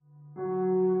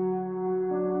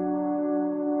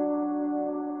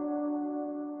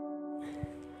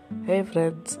Hey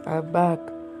friends, I'm back.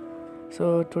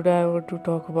 So today I want to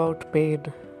talk about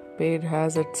pain. Pain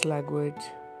has its language,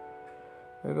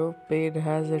 pain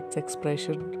has its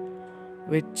expression,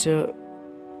 which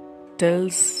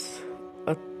tells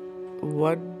a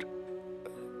one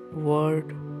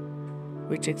word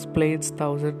which explains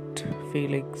thousand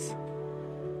feelings.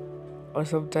 Or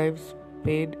sometimes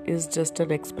pain is just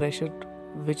an expression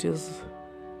which is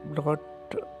not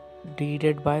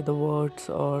needed by the words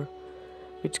or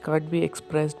which can't be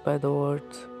expressed by the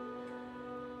words.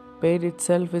 Pain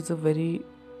itself is a very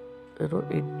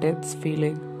intense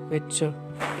feeling which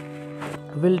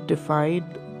will define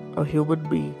a human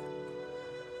being.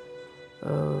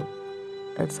 Uh,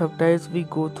 and sometimes we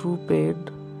go through pain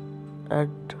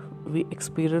and we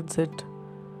experience it,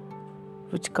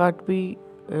 which can't be,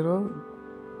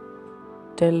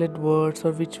 tell in words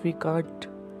or which we can't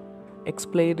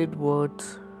explain in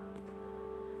words.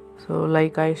 So,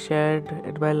 like I shared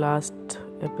in my last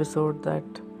episode, that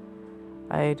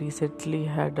I recently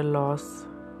had a loss.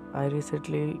 I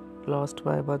recently lost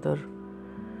my mother,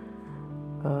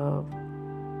 uh,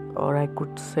 or I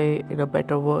could say in a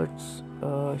better words,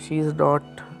 she is not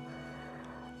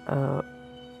uh,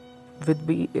 with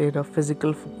me in a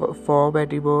physical form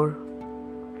anymore.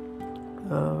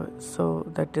 So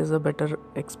that is a better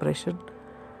expression.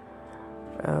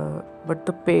 But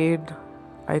the pain,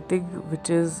 I think,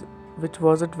 which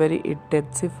wasn't very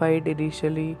intensified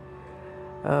initially,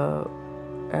 uh,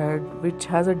 and which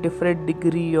has a different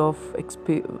degree of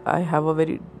I have a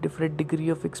very different degree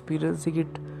of experiencing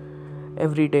it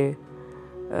every day.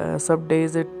 Some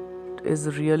days it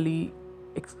is really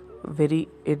very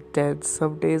intense,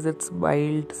 some days it's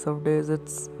mild, some days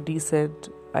it's decent,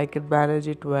 I can manage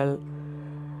it well,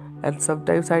 and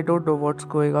sometimes I don't know what's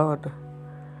going on.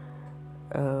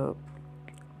 uh,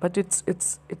 but it's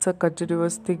a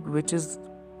continuous thing which is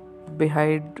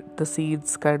behind the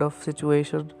scenes kind of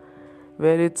situation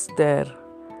where it's there,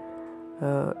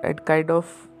 and kind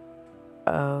of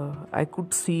I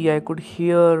could see, I could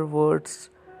hear words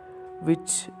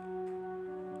which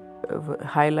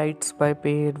highlights my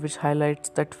pain, which highlights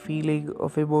that feeling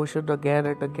of emotion again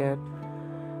and again,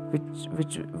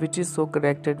 which is so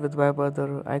connected with my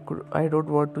mother. I don't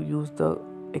want to use the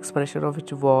expression of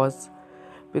which was,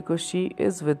 because she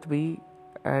is with me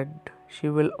and she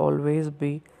will always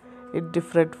be in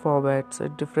different formats,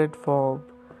 in different form.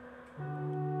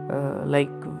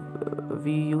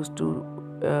 We used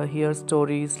to hear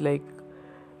stories like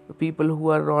people who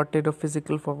are not in a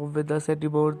physical form with us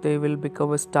anymore, they will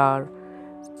become a star.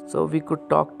 So we could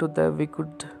talk to them, we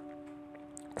could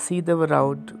see them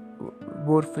around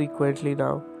more frequently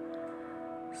now.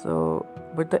 So,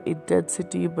 but the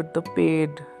intensity, but the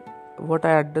pain, what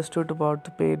I understood about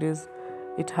the pain is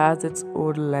it has its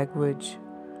own language,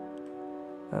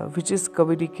 which is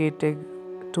communicating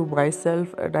to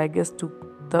myself and I guess to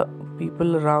the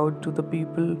people around, to the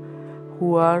people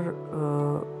who are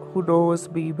who knows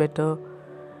me better,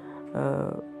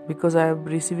 uh, because I am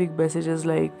receiving messages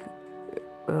like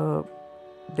uh,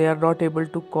 they are not able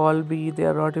to call me, they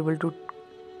are not able to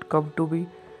come to me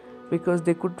because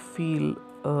they could feel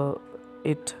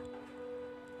it,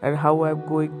 and how I'm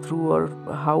going through, or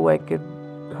how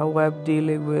I'm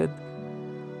dealing with,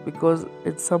 because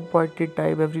at some point in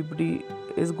time everybody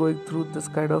is going through this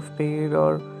kind of pain,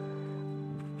 or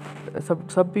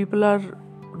some people are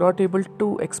not able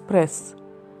to express,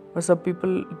 or some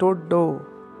people don't know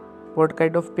what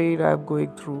kind of pain I'm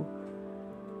going through.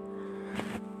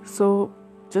 So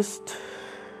just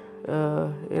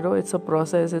it's a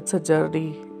process, it's a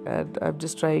journey, and I'm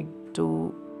just trying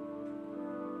to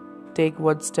take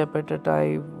one step at a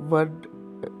time,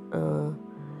 uh,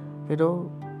 you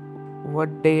know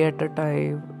one day at a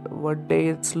time. One day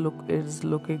it's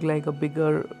looking like a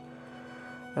bigger,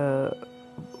 uh,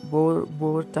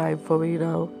 more time for me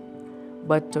now,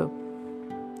 but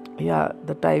yeah,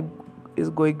 the time is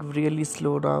going really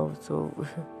slow now. So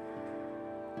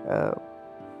uh,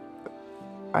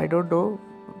 I don't know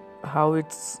how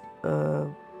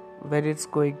when it's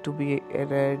going to be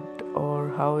an end, or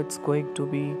how it's going to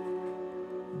be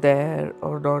there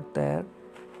or not there,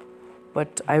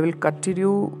 but I will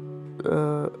continue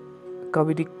uh,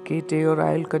 communicating, or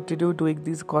I'll continue doing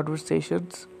these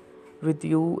conversations with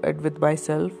you and with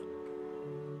myself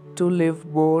to live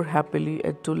more happily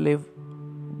and to live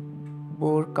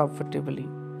more comfortably.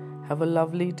 Have a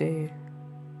lovely day.